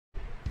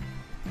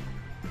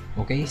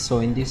Okay, so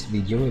in this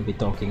video we'll be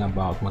talking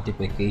about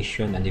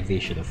multiplication and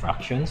division of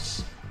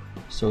fractions.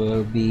 So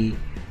we'll be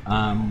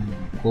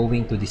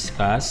going to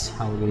discuss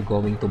how we're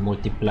going to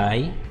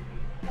multiply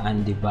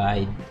and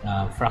divide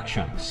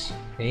fractions.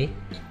 Okay,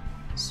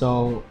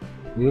 so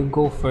we'll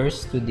go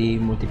first to the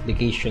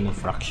multiplication of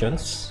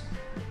fractions.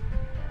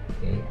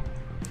 Okay,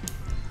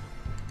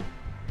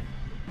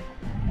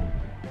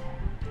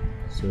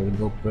 so we'll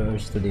go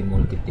first to the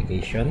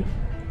multiplication.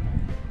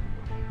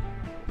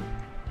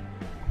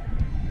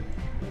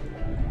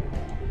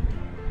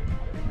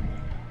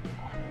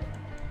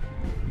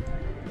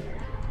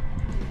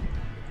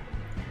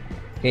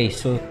 Okay,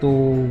 so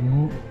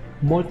to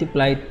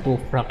multiply two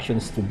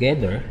fractions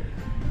together,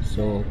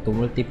 so to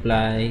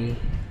multiply,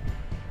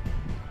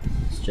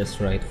 let's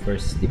just write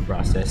first the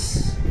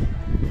process.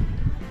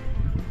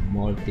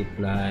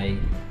 Multiply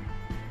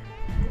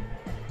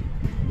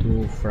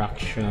two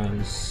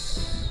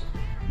fractions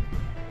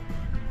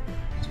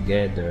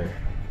together.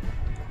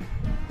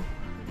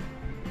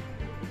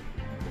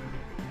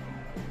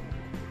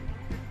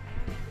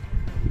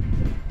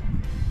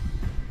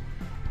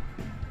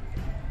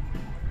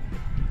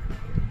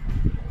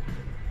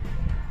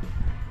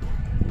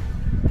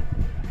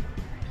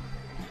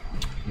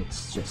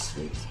 Let's just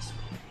raise this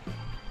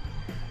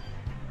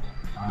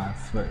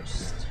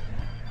first.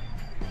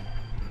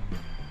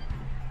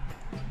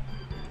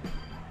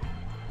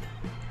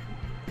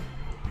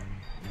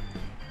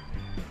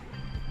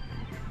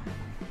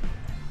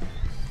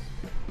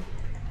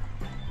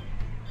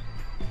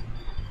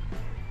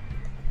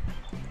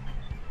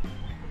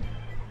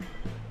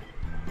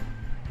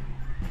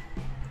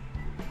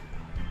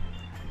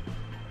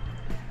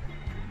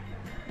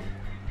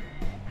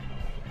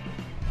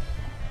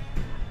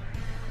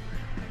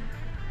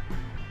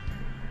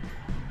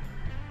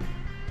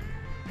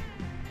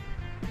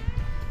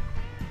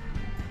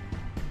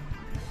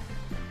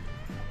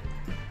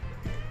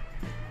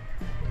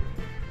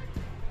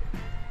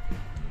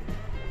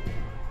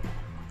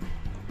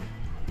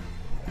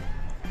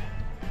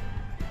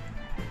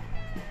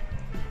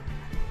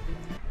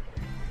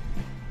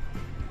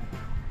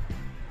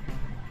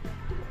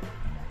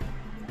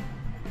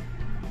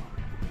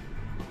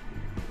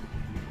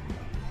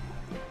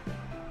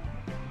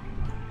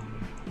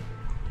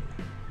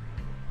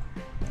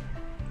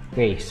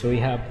 Okay, so we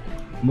have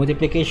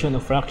multiplication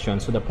of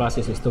fractions. So the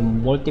process is to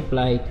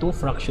multiply two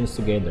fractions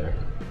together.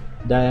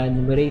 The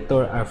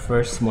numerator are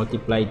first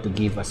multiplied to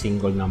give a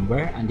single number,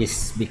 and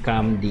this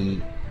becomes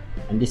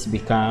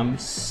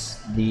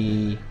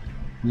the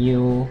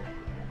new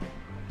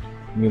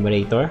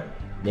numerator.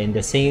 Then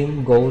the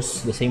same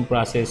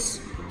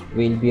process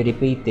will be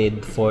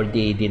repeated for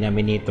the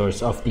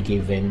denominators of the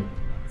given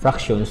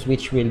fractions,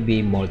 which will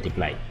be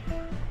multiplied.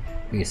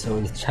 Okay, so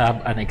let's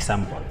have an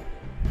example.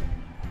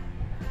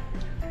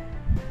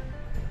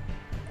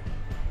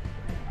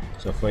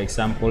 So for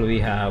example, we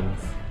have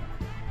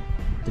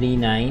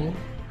 39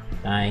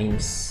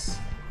 times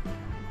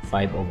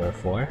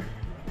 5/4.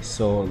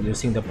 So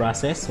using the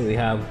process, we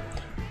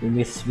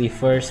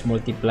first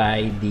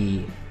multiply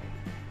the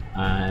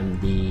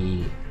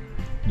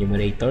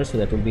numerator, so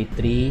that will be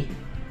 3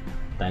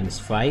 times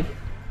 5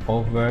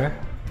 over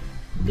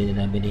the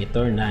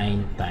denominator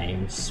 9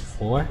 times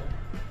 4.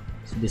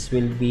 So this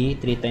will be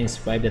 3 times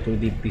 5, that will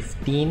be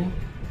 15.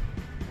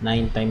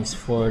 9 times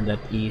 4,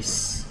 that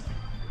is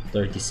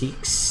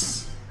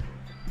 36.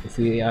 If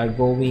we are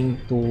going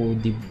to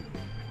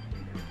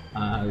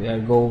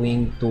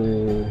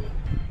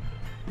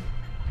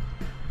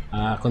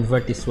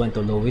convert this one to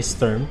lowest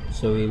term,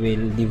 so we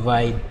will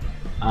divide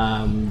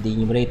the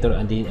numerator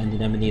and the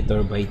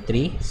denominator by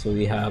 3. So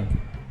we have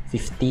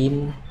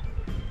 15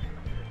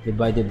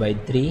 divided by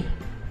 3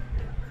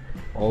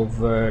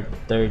 over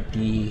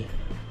 30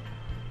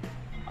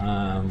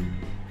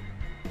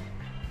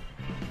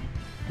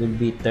 will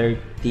be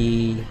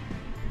 36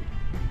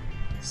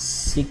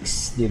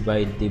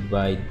 divided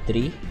by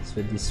 3.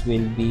 So this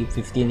will be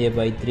 15 divided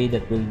by 3,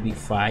 that will be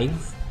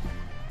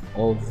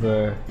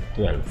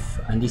 5/12,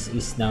 and this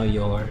is now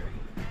your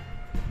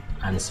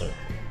answer.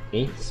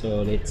 Okay,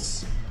 so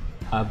let's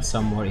have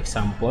some more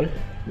example.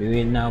 We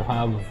will now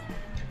have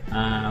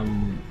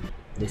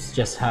let's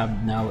just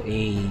have now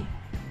a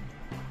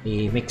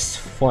mixed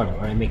form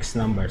or a mixed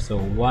number. So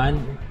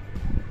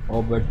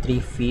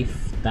 1/3/5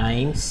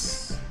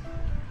 times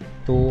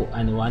 2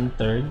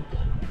 1/3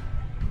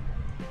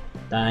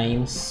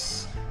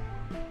 times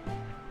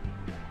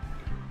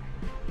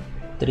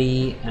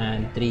 3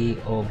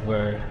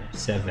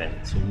 3/7.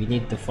 So we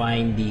need to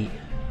find the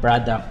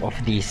product of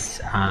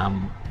these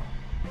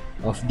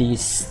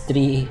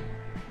three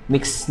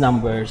mixed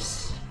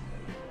numbers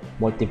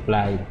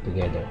multiplied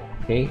together.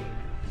 Okay,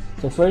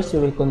 so first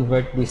we will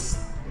convert this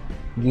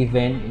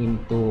given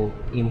into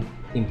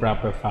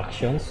improper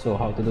fractions. So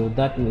how to do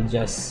that? We will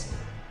just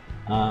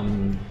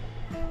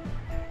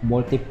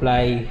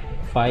multiply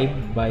 5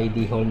 by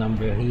the whole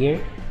number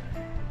here,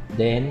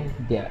 then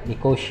the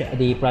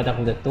product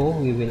of the two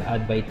we will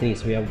add by 3.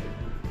 So we have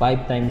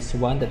 5 times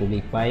 1, that will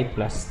be 5,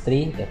 plus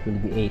 3, that will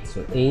be 8.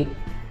 So 8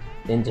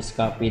 then just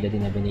copy the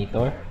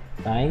denominator,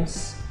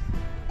 times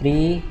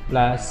 3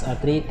 plus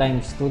 3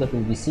 times 2, that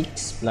will be 6,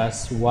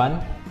 plus 1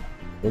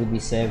 will be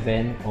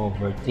 7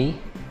 over 3.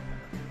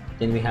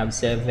 Then we have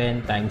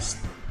 7 times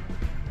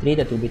 3,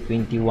 that will be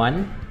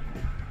 21,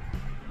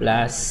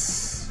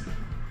 plus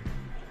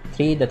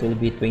 3, that will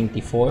be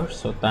 24,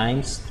 so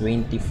times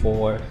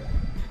 24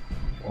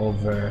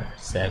 over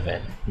 7.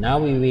 Now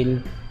we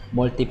will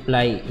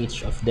multiply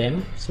each of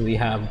them. So we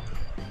have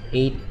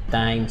 8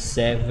 times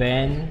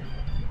 7,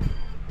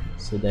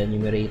 so the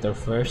numerator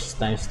first,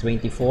 times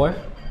 24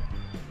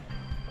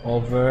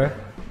 over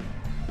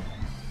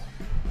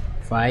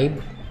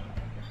 5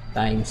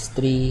 times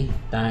 3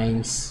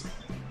 times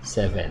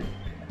 7.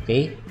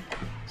 Okay,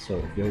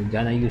 so if you're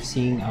gonna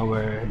using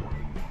our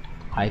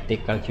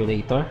high-tech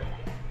calculator,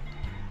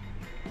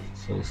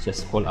 so let's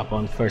just call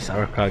upon first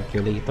our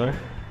calculator.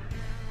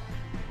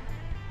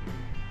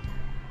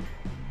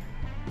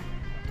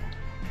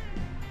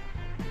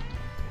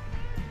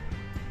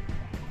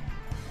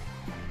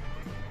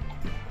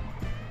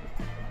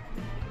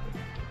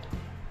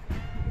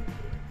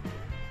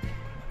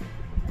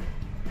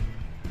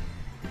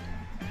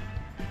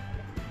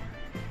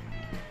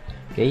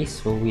 Okay,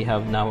 so we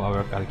have now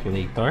our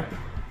calculator.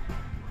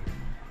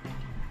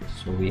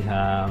 So we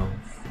have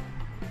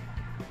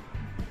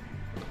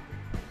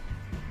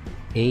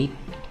 8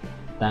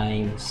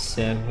 times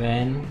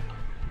 7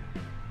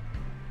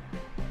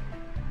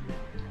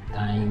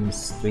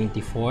 times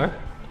 24.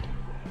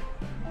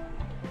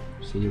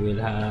 So you will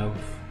have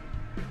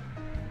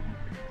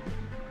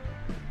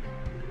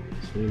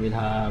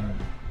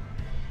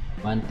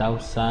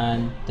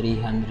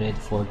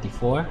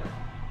 1344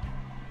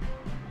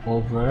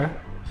 over,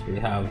 so we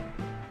have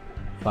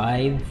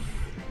 5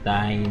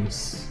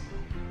 times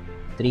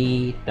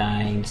 3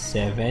 times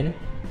 7,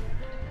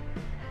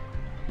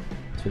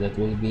 so that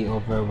will be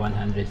over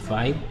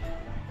 105.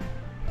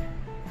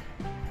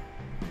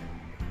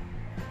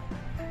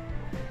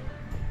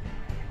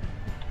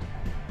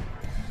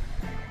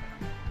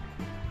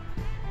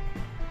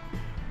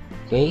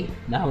 Okay,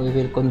 now we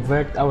will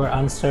convert our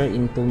answer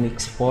into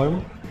mixed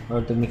form or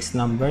to mixed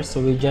numbers.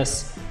 So we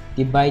just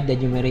divide the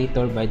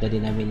numerator by the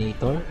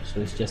denominator. So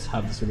let's just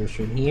have the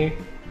solution here.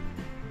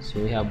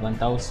 So we have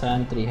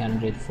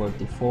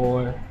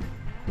 1344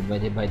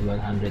 divided by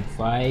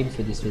 105.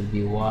 So this will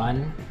be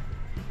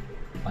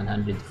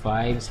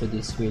 105. So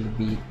this will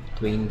be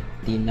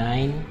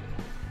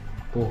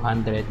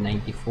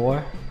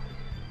 29,294.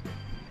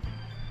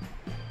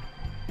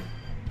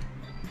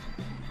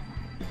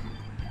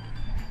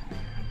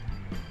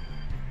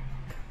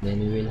 Then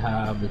we will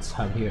have, let's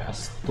have here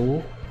as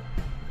 2.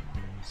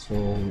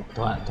 So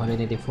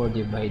 284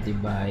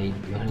 divided by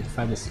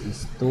 105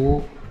 is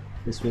 2.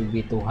 This will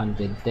be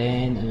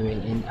 210, and we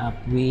will end up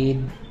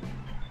with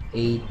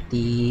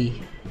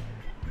 80.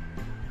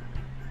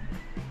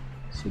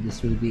 So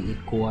this will be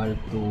equal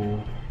to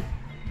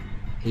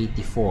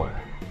 84.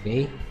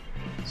 Okay,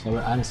 so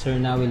our answer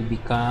now will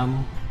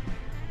become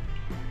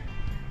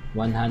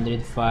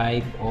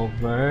 105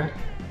 over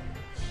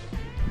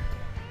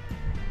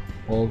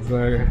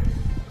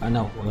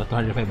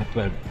 205 by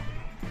 12.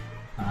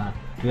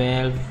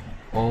 12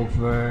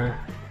 over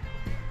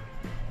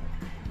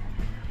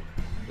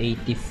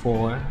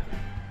 84.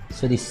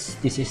 So this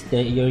is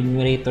your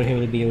numerator here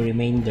will be your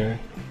remainder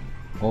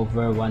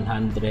over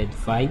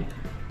 105.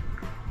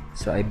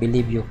 So I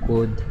believe you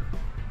could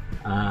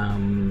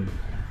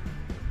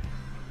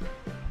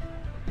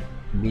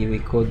we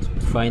could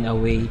find a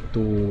way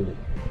to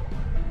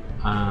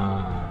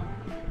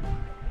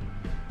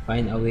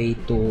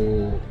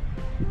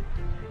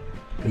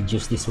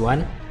reduce this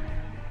one.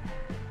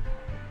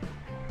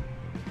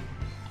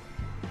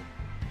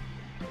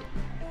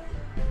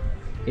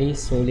 Okay,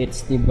 so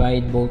let's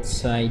divide both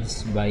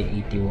sides by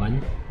 81.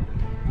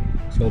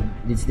 So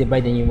let's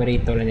divide the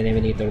numerator and the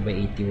denominator by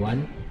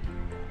 81.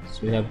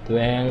 So we have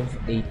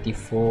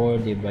 1284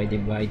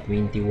 divided by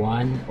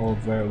 21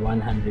 over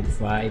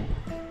 105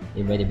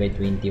 divided by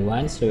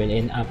 21. So we'll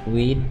end up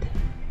with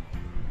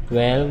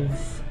 12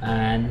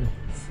 and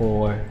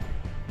 4/5.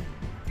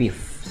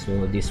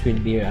 So this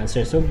will be your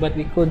answer. So but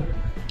we could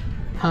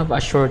have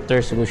a shorter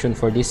solution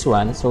for this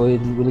one. So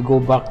we'll go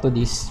back to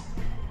this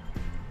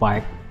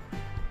part.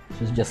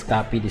 So just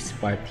copy this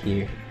part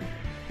here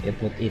and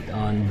put it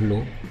on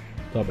blue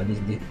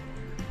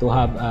to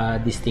have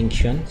a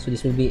distinction. So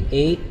this will be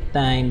 8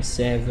 times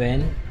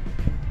 7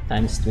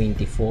 times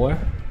 24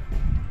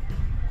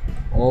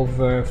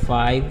 over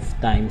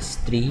 5 times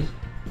 3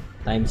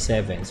 times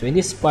 7. So in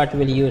this part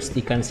we'll use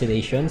the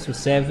cancellation. So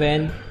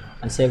 7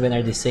 and 7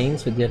 are the same,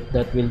 so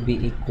that will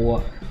be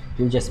equal,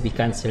 will just be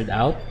cancelled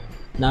out.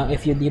 Now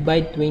if you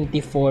divide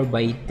 24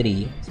 by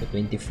 3, so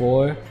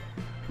 24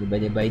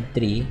 divided by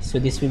 3, so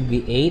this will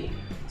be 8,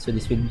 so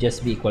this will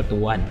just be equal to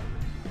 1.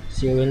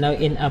 So you will now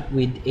end up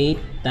with 8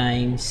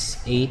 times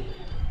 8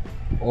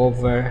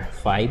 over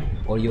 5,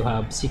 or you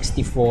have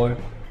 64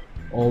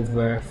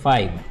 over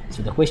 5.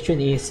 So the question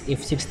is,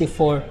 if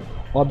 64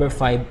 over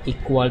 5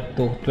 equal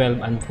to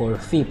 12 and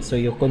 4/5, so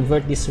you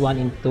convert this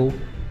one into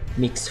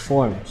mixed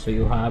form. So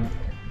you have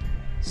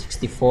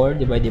 64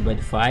 divided by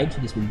 5,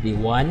 so this will be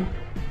 1,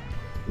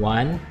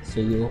 1, so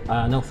you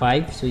no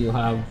 5, so you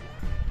have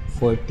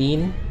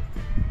 14,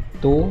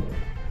 2,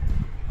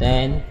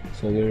 10,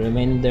 so your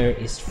remainder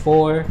is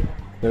 4,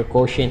 your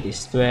quotient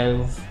is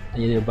 12,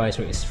 and your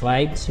divisor is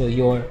 5. So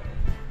your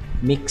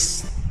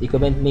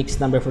equivalent mixed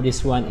number for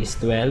this one is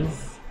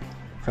 12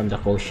 from the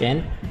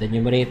quotient. The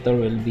numerator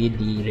will be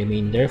the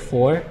remainder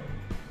 4,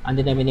 and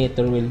the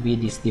denominator will be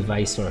this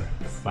divisor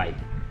 5,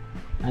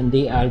 and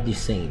they are the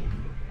same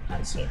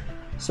answer.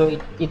 So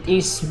it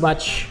is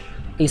much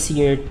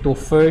easier to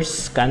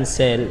first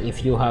cancel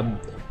if you have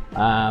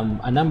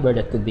a number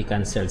that could be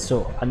cancelled.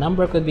 So a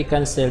number could be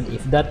cancelled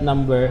if that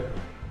number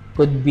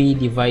could be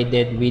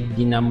divided with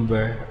the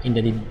number in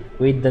the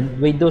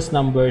with those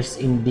numbers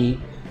in the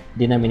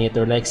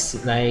denominator, like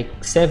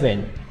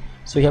 7.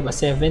 So you have a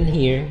 7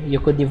 here, you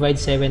could divide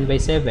 7 by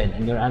 7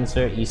 and your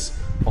answer is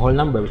a whole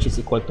number which is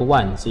equal to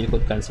 1, so you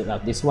could cancel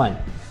out this one.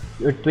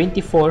 Your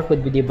 24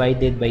 could be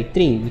divided by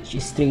 3, which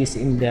is 3 is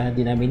in the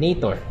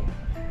denominator,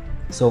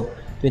 so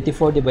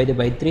 24 divided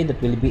by 3,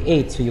 that will be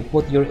 8, so you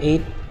put your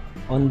 8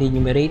 on the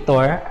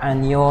numerator,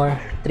 and your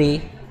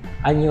 3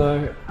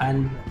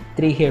 and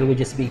 3 here will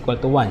just be equal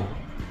to 1,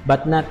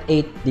 but not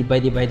 8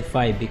 divided by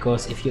 5,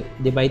 because if you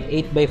divide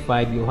 8 by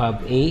 5, you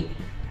have a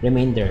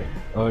remainder,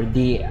 or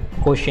the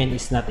quotient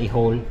is not a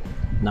whole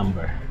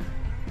number.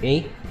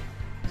 Okay,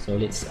 so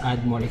let's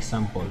add more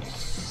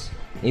examples,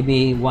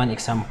 maybe one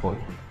example,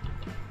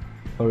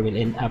 or we'll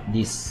end up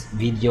this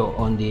video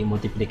on the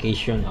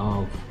multiplication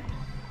of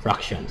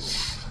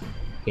fractions.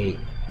 Okay,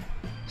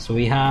 so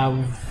we have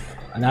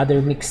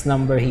another mixed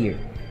number here.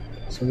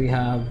 So we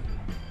have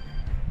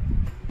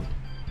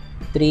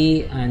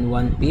 3 and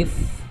 1/5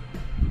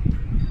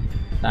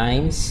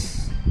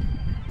 times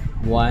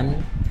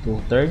 1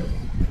 2/3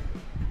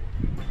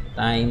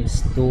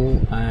 times 2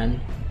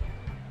 and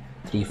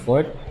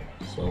 3/4.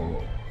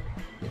 So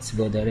let's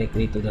go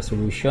directly to the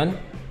solution.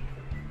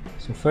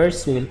 So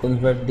first we will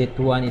convert that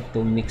one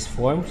into mixed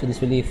form. So this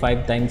will be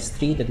 5 times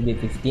 3, that will be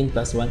 15,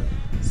 plus 1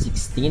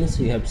 16.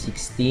 So you have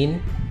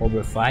 16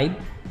 over 5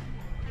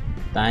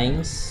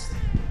 times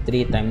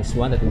 3 times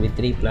 1, that will be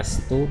 3, plus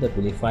 2, that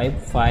will be 5,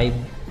 5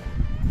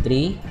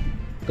 3,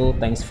 2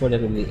 times 4, that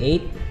will be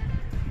 8,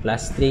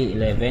 plus 3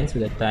 11, so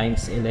that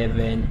times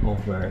 11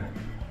 over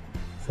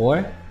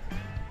 4.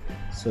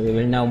 So we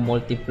will now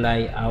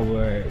multiply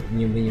our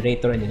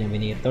numerator and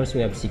denominator. So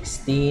we have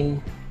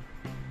 16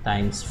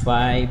 times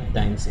 5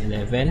 times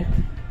 11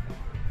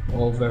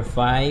 over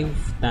 5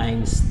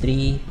 times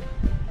 3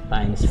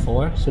 times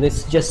 4. So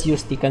let's just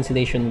use the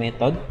cancellation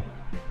method.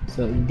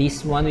 So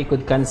this one we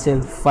could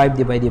cancel 5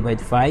 divided by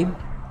 5,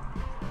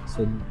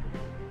 so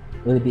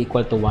it will be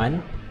equal to 1.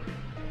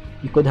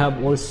 You could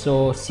have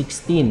also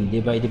 16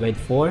 divided by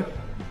 4,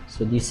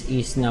 so this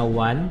is now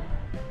 1,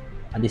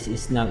 and this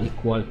is now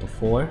equal to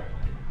 4.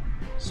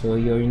 So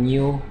your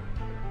new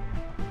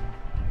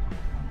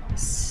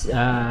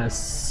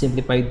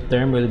simplified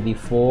term will be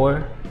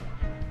 4,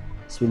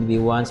 this will be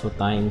 1, so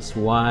times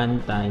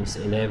 1 times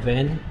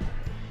 11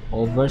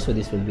 over, so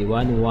this will be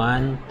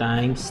 1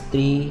 times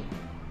 3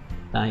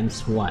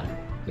 times 1.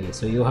 Okay,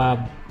 so you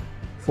have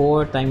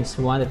 4 times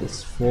 1, that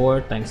is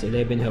 4 times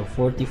 11, you have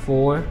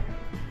 44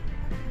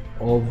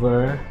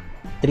 over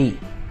 3.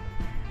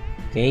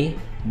 Okay,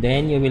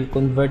 then you will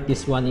convert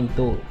this one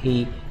into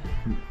a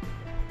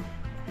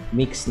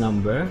mixed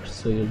number,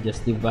 so you'll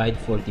just divide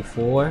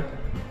 44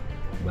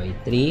 by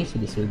 3, so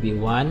this will be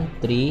 1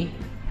 3,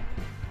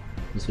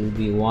 this will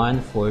be 1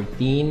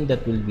 14,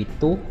 that will be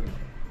 2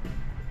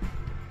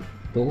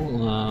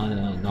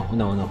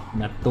 no,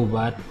 not 2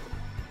 but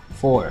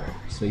 4,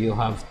 so you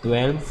have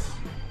 12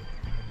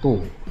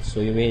 2,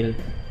 so you will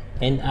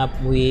end up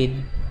with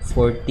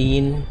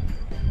 14,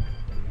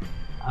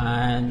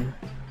 and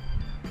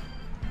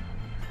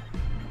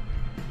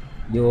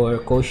your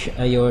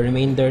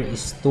remainder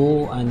is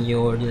 2 and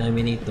your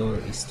denominator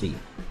is 3,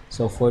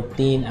 so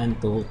 14 and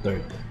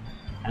 2/3,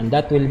 and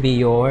that will be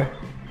your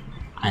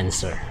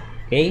answer.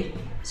 Okay,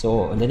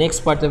 so in the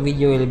next part of the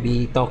video we'll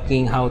be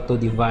talking how to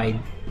divide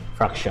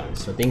fractions.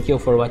 So thank you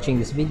for watching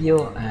this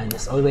video, and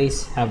as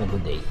always, have a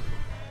good day.